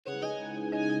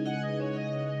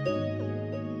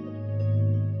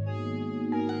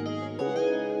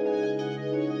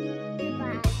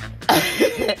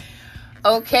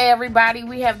Okay, everybody,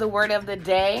 we have the word of the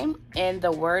day, and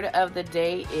the word of the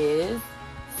day is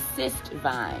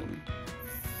CISTVAEN.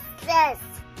 CISTVAEN.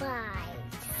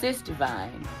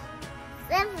 CISTVAEN.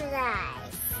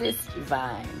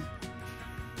 CISTVAEN.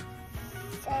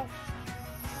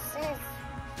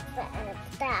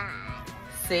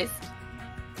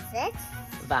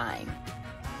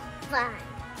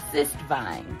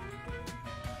 CISTVAEN.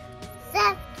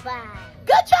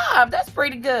 Good job. That's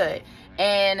pretty good.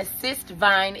 And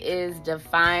CISTVAEN is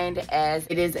defined as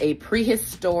it is a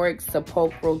prehistoric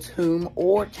sepulchral tomb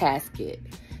or casket.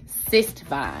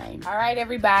 CISTVAEN. All right,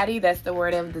 everybody, that's the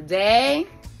word of the day.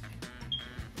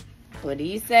 What do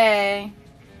you say?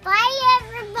 Bye,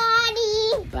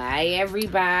 everybody. Bye,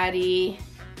 everybody.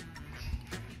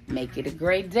 Make it a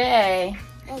great day.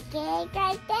 Make it a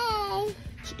great day.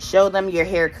 Show them your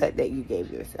haircut that you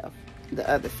gave yourself. The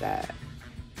other side.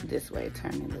 This way.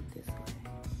 Turn and look this way.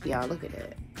 Y'all, look at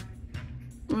that.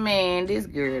 Man, this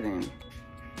girl done.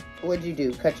 What'd you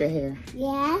do? Cut your hair?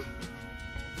 Yeah.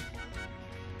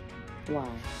 Why?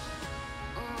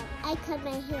 I cut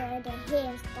my hair at the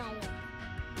hairstyle.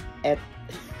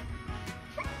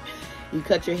 You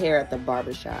cut your hair at the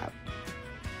barbershop.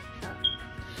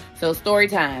 So, story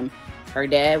time. Her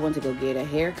dad went to go get a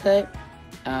haircut.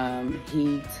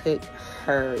 He took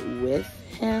her with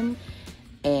him,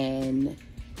 and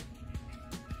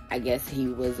I guess he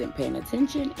wasn't paying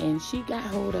attention, and she got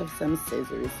hold of some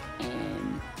scissors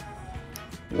and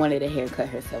wanted a haircut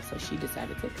herself, so she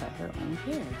decided to cut her own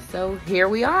hair. So here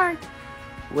we are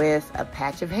with a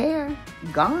patch of hair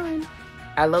gone.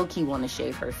 I low-key want to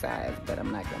shave her sides, but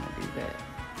I'm not gonna do that.